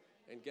crown.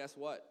 And guess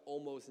what?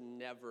 Almost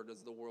never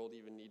does the world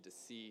even need to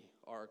see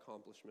our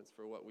accomplishments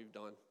for what we've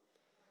done.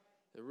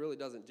 It really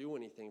doesn't do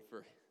anything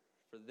for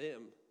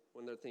them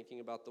when they're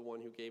thinking about the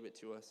one who gave it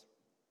to us.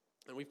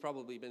 And we've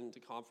probably been to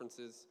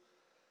conferences,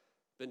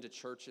 been to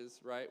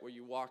churches, right, where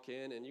you walk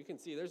in and you can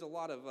see there's a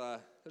lot of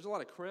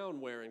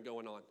crown wearing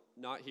going on.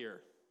 Not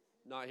here.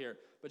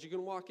 But you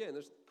can walk in.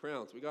 There's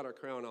crowns. We got our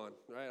crown on,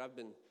 right? I've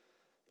been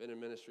in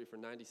ministry for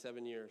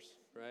 97 years,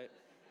 right?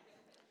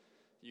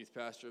 Youth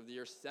pastor of the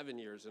year 7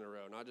 years in a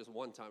row, not just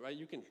one time, right?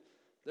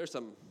 There's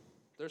some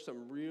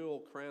real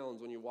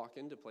crowns when you walk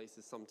into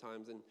places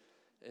sometimes,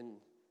 and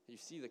you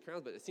see the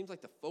crowns, but it seems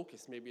like the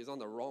focus maybe is on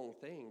the wrong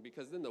thing,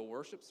 because then the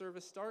worship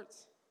service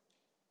starts,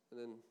 and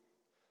then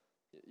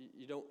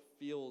you don't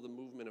feel the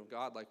movement of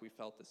God like we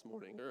felt this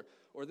morning,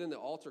 or then the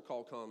altar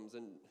call comes,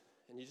 and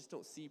you just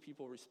don't see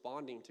people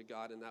responding to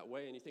God in that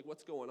way, and you think,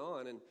 what's going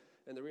on?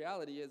 And the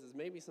reality is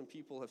maybe some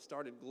people have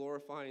started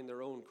glorifying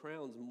their own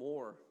crowns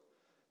more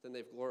than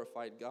they've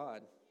glorified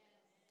God.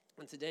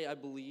 And today I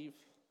believe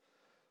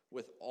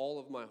with all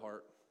of my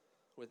heart,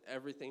 with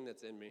everything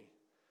that's in me,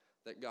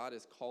 that God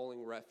is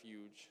calling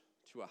Refuge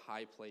to a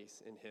high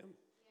place in him.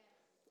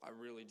 I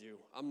really do.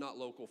 I'm not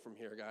local from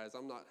here, guys.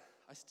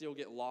 I still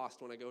get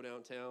lost when I go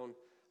downtown.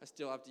 I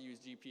still have to use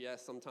GPS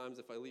sometimes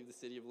if I leave the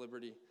city of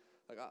Liberty.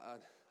 Like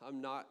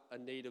I'm not a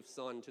native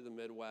son to the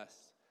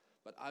Midwest,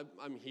 but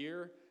I'm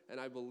here, and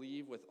I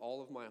believe with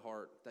all of my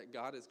heart that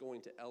God is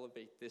going to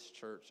elevate this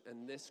church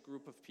and this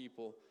group of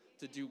people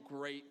to do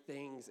great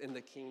things in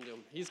the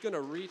kingdom. He's going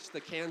to reach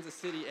the Kansas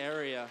City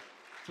area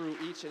through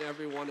each and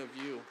every one of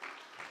you.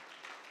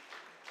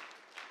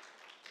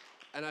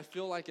 And I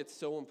feel like it's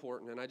so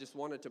important, and I just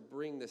wanted to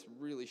bring this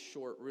really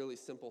short, really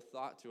simple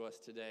thought to us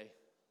today,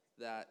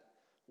 that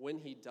when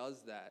he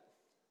does that,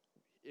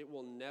 it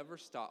will never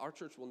stop. Our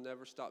church will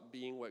never stop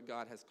being what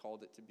God has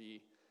called it to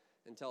be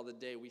until the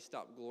day we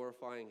stop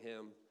glorifying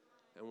him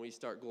and we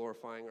start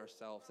glorifying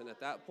ourselves. And at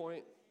that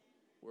point,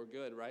 we're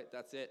good, right?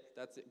 That's it.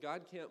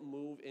 God can't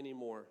move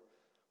anymore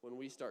when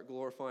we start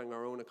glorifying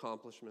our own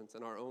accomplishments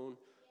and our own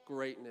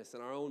greatness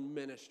and our own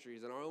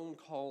ministries and our own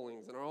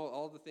callings and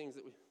all the things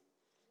that we...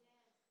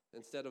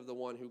 instead of the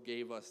one who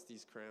gave us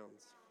these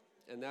crowns.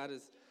 And that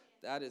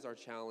is our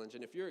challenge.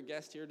 And if you're a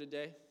guest here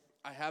today,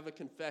 I have a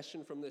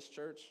confession from this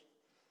church.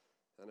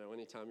 I know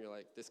anytime you're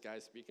like, this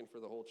guy's speaking for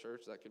the whole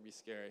church, that could be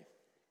scary.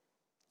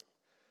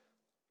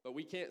 But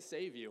we can't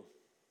save you.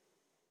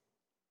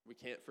 We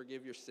can't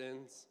forgive your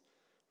sins.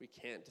 We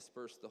can't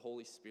disperse the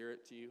Holy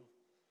Spirit to you.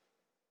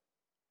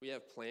 We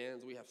have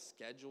plans. We have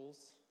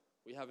schedules.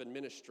 We have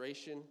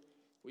administration.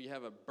 We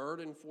have a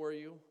burden for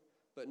you.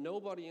 But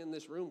nobody in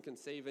this room can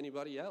save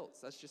anybody else.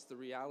 That's just the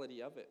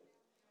reality of it.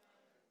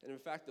 And in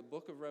fact, the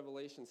book of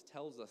Revelations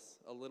tells us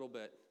a little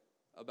bit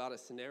about a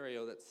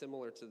scenario that's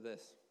similar to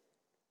this.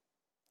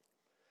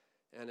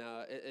 And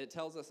it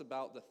tells us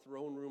about the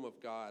throne room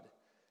of God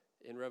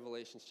in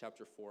Revelations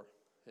chapter 4.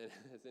 And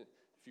if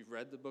you've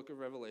read the book of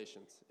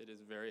Revelations, it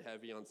is very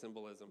heavy on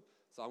symbolism.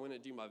 So I'm going to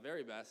do my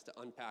very best to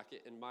unpack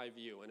it in my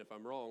view. And if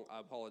I'm wrong, I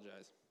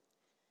apologize.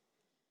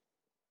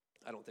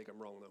 I don't think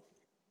I'm wrong, though.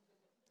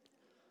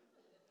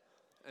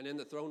 And in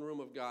the throne room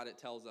of God, it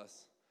tells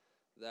us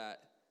that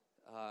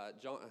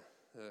John,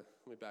 let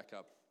me back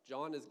up.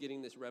 John is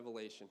getting this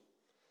revelation.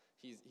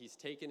 He's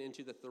taken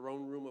into the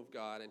throne room of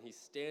God, and he's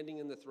standing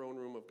in the throne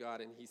room of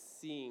God, and he's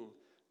seeing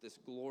this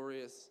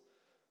glorious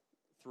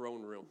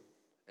throne room.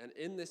 And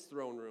in this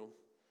throne room,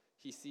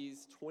 he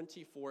sees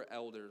 24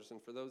 elders.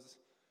 And for those,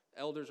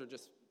 elders are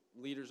just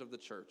leaders of the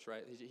church,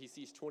 right? He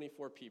sees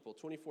 24 people,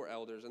 24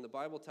 elders. And the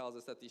Bible tells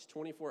us that these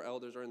 24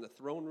 elders are in the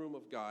throne room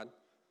of God,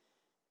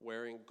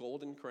 wearing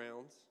golden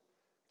crowns.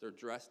 They're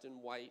dressed in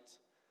white,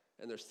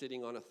 and they're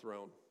sitting on a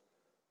throne.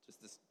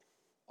 Just this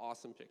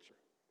awesome picture.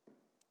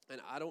 And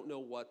I don't know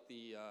what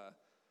the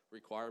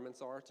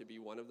requirements are to be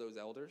one of those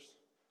elders.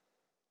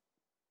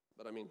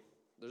 But I mean,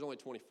 there's only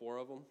 24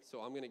 of them, so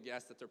I'm going to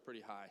guess that they're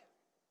pretty high.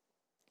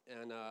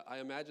 And I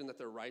imagine that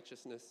their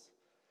righteousness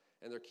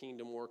and their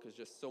kingdom work is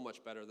just so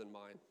much better than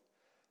mine.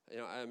 You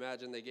know, I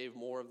imagine they gave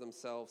more of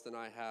themselves than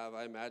I have.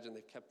 I imagine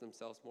they've kept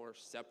themselves more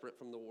separate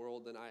from the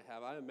world than I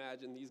have. I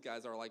imagine these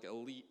guys are like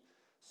elite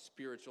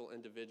spiritual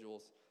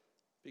individuals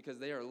because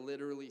they are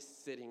literally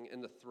sitting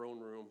in the throne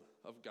room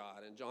of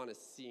God. And John is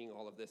seeing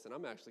all of this. And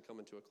I'm actually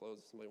coming to a close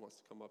if somebody wants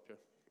to come up here.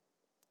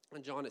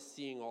 And John is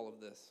seeing all of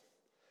this.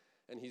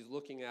 And he's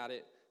looking at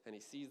it, and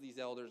he sees these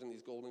elders and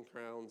these golden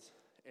crowns.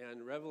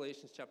 And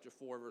Revelation chapter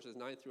 4, verses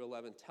 9 through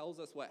 11 tells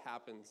us what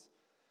happens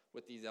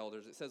with these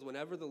elders. It says,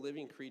 whenever the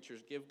living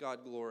creatures give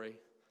God glory,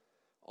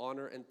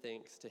 honor, and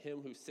thanks to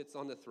him who sits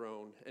on the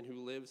throne and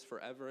who lives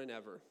forever and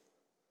ever,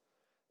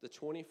 the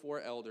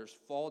 24 elders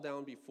fall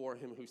down before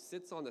him who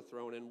sits on the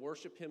throne and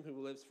worship him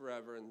who lives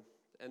forever.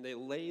 And they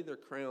lay their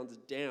crowns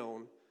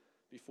down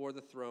before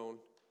the throne,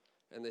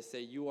 and they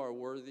say, you are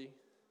worthy,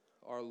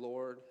 our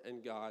Lord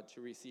and God,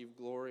 to receive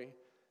glory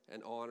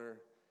and honor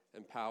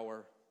and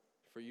power,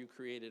 for you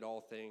created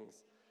all things,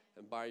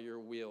 and by your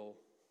will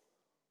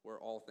were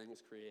all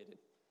things created.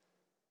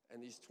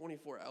 And these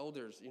 24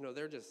 elders, you know,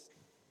 they're just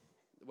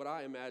what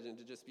I imagine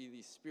to just be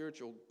these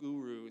spiritual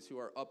gurus who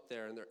are up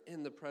there, and they're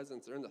in the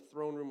presence, they're in the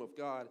throne room of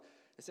God.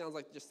 It sounds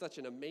like just such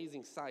an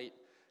amazing sight,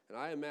 and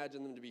I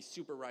imagine them to be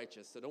super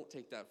righteous, so don't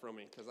take that from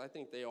me, because I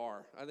think they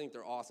are. I think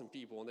they're awesome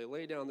people, and they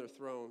lay down their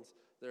thrones,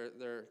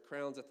 their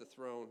crowns at the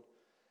throne,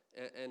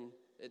 and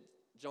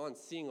John's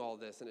seeing all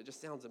this, and it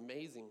just sounds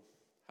amazing.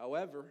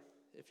 However,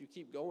 if you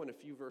keep going a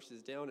few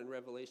verses down in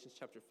Revelation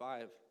chapter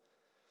 5,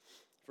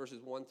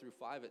 verses 1 through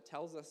 5, it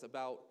tells us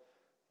about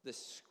this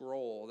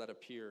scroll that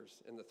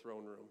appears in the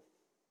throne room.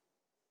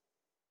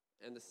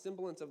 And the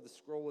semblance of the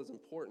scroll is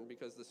important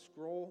because the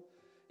scroll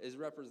is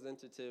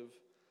representative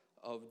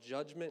of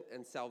judgment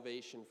and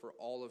salvation for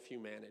all of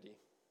humanity.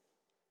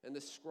 And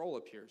this scroll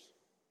appears.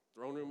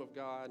 Throne room of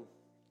God,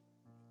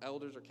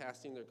 elders are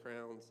casting their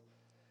crowns.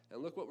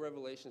 And look what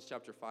Revelation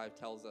chapter 5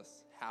 tells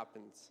us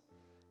happens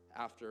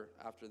after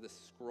this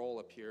scroll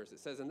appears. It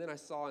says, and then I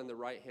saw in the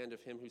right hand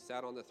of him who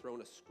sat on the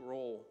throne a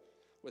scroll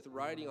with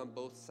writing on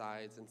both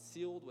sides and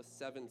sealed with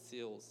 7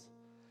 seals.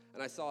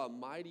 And I saw a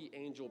mighty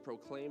angel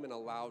proclaim in a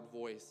loud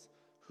voice,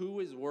 who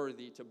is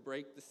worthy to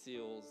break the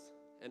seals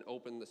and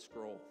open the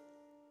scroll?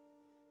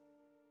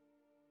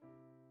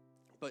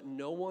 But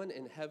no one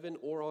in heaven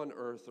or on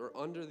earth or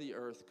under the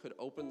earth could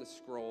open the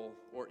scroll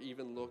or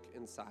even look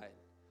inside.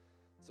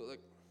 So look,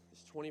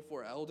 there's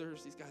 24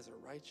 elders. These guys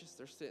are righteous.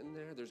 They're sitting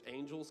there. There's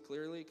angels,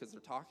 clearly, because they're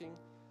talking.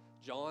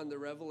 John, the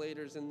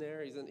revelator's in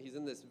there. He's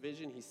in this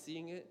vision. He's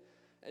seeing it.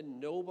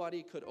 And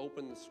nobody could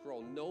open the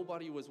scroll.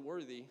 Nobody was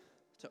worthy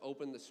to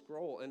open the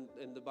scroll.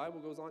 And the Bible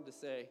goes on to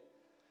say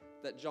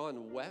that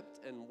John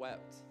wept and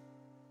wept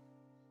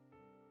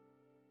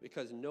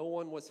because no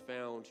one was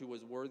found who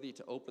was worthy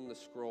to open the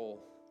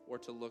scroll or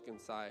to look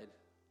inside.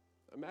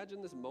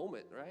 Imagine this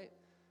moment, right?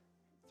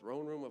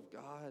 Throne room of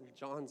God.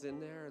 John's in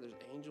there. There's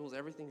angels.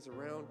 Everything's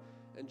around.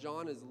 And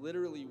John is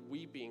literally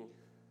weeping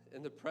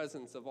in the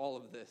presence of all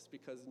of this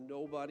because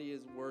nobody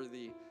is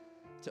worthy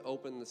to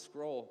open the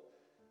scroll.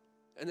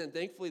 And then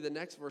thankfully the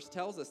next verse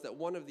tells us that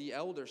one of the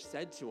elders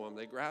said to him,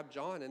 they grabbed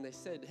John and they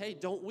said, hey,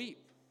 don't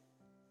weep,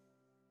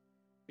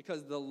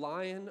 because the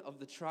Lion of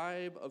the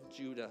tribe of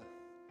Judah,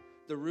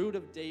 the Root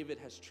of David,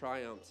 has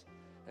triumphed,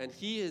 and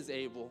he is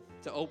able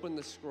to open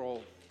the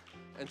scroll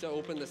and to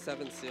open the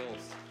 7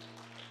 seals.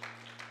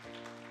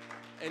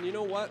 And you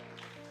know what?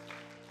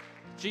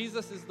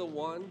 Jesus is the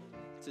one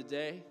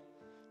today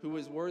who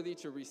is worthy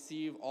to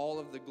receive all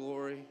of the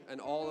glory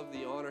and all of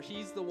the honor.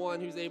 He's the one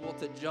who's able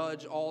to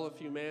judge all of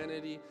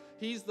humanity.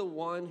 He's the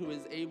one who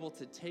is able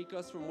to take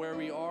us from where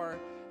we are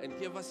and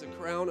give us a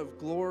crown of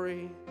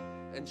glory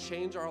and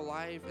change our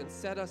life and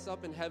set us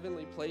up in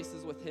heavenly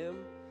places with him.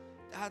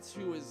 That's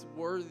who is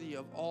worthy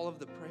of all of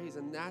the praise,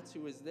 and that's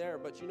who is there.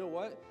 But you know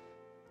what?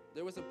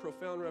 there was a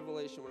profound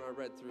revelation when I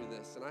read through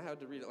this, and I had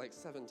to read it like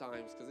 7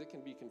 times because it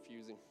can be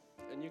confusing,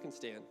 and you can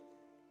stand.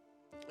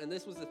 And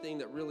this was the thing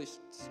that really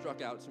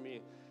struck out to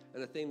me,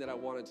 and the thing that I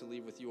wanted to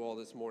leave with you all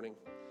this morning,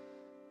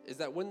 is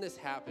that when this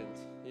happened,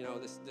 you know,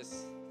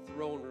 this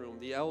throne room,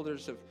 the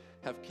elders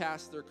have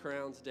cast their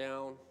crowns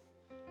down.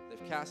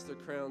 They've cast their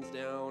crowns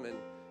down,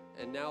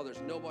 and now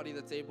there's nobody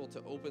that's able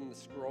to open the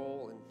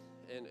scroll,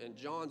 and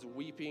John's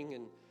weeping,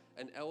 and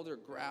an elder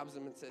grabs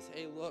him and says,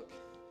 hey, look,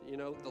 you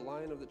know, the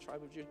Lion of the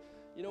tribe of Judah.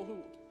 You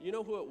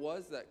know who it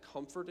was that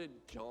comforted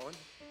John,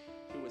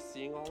 who was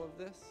seeing all of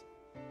this?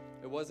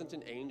 It wasn't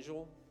an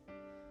angel.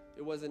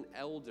 It was an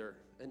elder.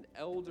 An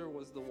elder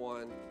was the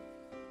one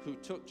who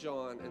took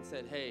John and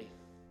said, hey,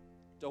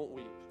 don't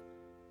weep.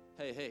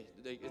 Hey,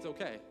 it's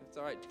okay. It's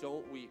all right.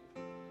 Don't weep.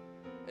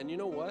 And you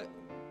know what?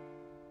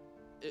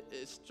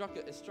 It struck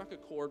a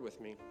chord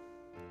with me.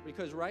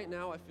 Because right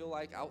now I feel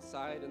like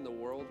outside in the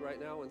world right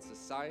now, in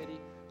society,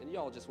 and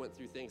y'all just went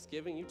through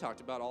Thanksgiving, you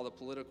talked about all the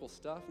political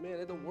stuff.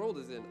 Man, the world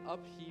is in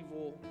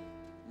upheaval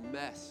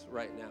mess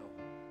right now.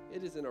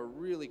 It is in a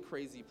really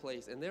crazy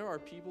place. And there are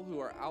people who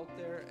are out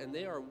there and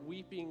they are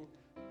weeping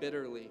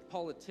bitterly.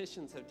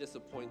 Politicians have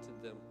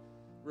disappointed them.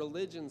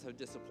 Religions have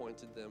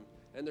disappointed them.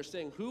 And they're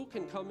saying, who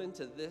can come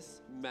into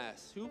this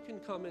mess? Who can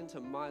come into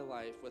my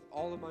life with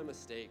all of my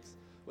mistakes,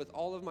 with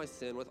all of my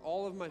sin, with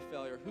all of my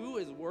failure? Who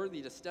is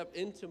worthy to step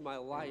into my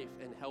life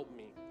and help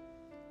me?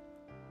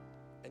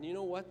 And you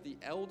know what? The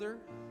elder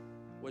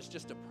was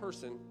just a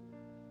person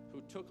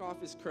who took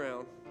off his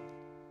crown,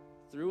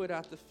 threw it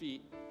at the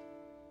feet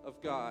of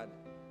God,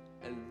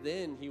 and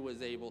then he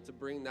was able to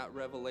bring that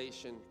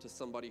revelation to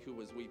somebody who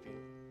was weeping.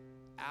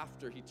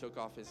 After he took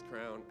off his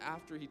crown,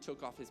 after he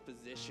took off his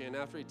position,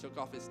 after he took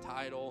off his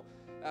title,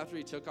 after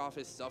he took off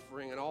his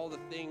suffering and all the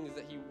things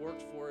that he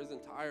worked for his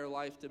entire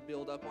life to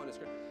build up on his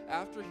crown,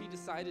 after he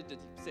decided to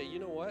say, you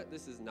know what,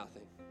 this is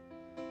nothing.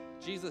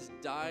 Jesus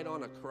died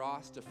on a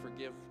cross to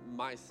forgive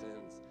my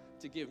sins,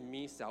 to give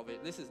me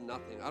salvation. This is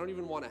nothing. I don't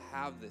even want to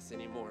have this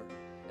anymore.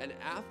 And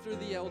after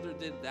the elder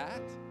did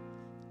that,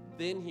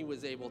 then he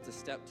was able to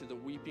step to the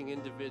weeping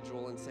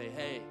individual and say,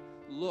 hey,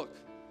 look,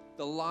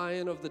 the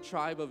Lion of the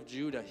tribe of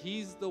Judah,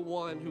 he's the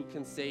one who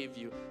can save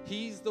you.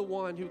 He's the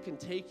one who can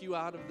take you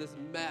out of this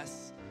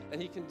mess,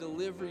 and he can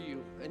deliver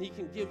you, and he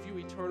can give you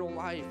eternal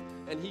life,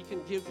 and he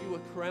can give you a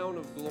crown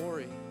of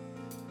glory.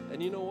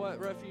 And you know what,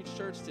 Refuge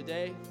Church,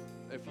 today,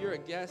 if you're a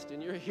guest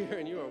and you're here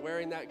and you are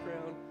wearing that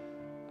crown,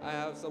 I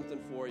have something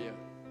for you.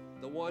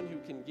 The one who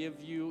can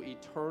give you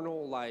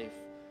eternal life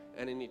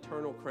and an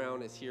eternal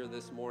crown is here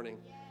this morning.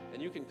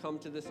 And you can come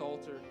to this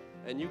altar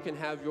and you can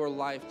have your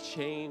life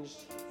changed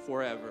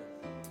forever.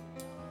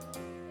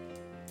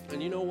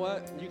 And you know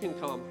what? You can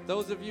come.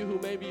 Those of you who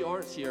maybe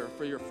aren't here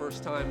for your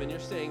first time and you're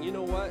saying, you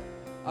know what?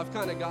 I've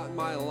kind of gotten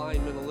my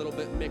alignment a little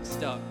bit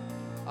mixed up.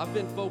 I've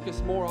been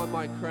focused more on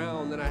my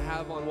crown than I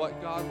have on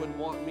what God would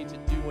want me to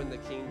do in the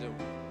kingdom.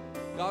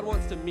 God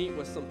wants to meet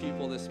with some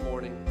people this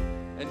morning,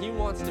 and he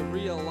wants to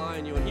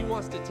realign you, and he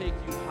wants to take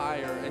you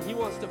higher, and he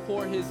wants to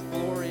pour his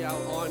glory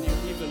out on you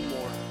even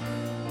more.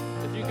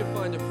 If you could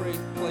find a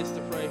place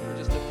to pray for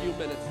just a few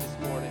minutes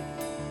this morning,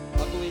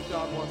 I believe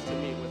God wants to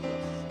meet with us.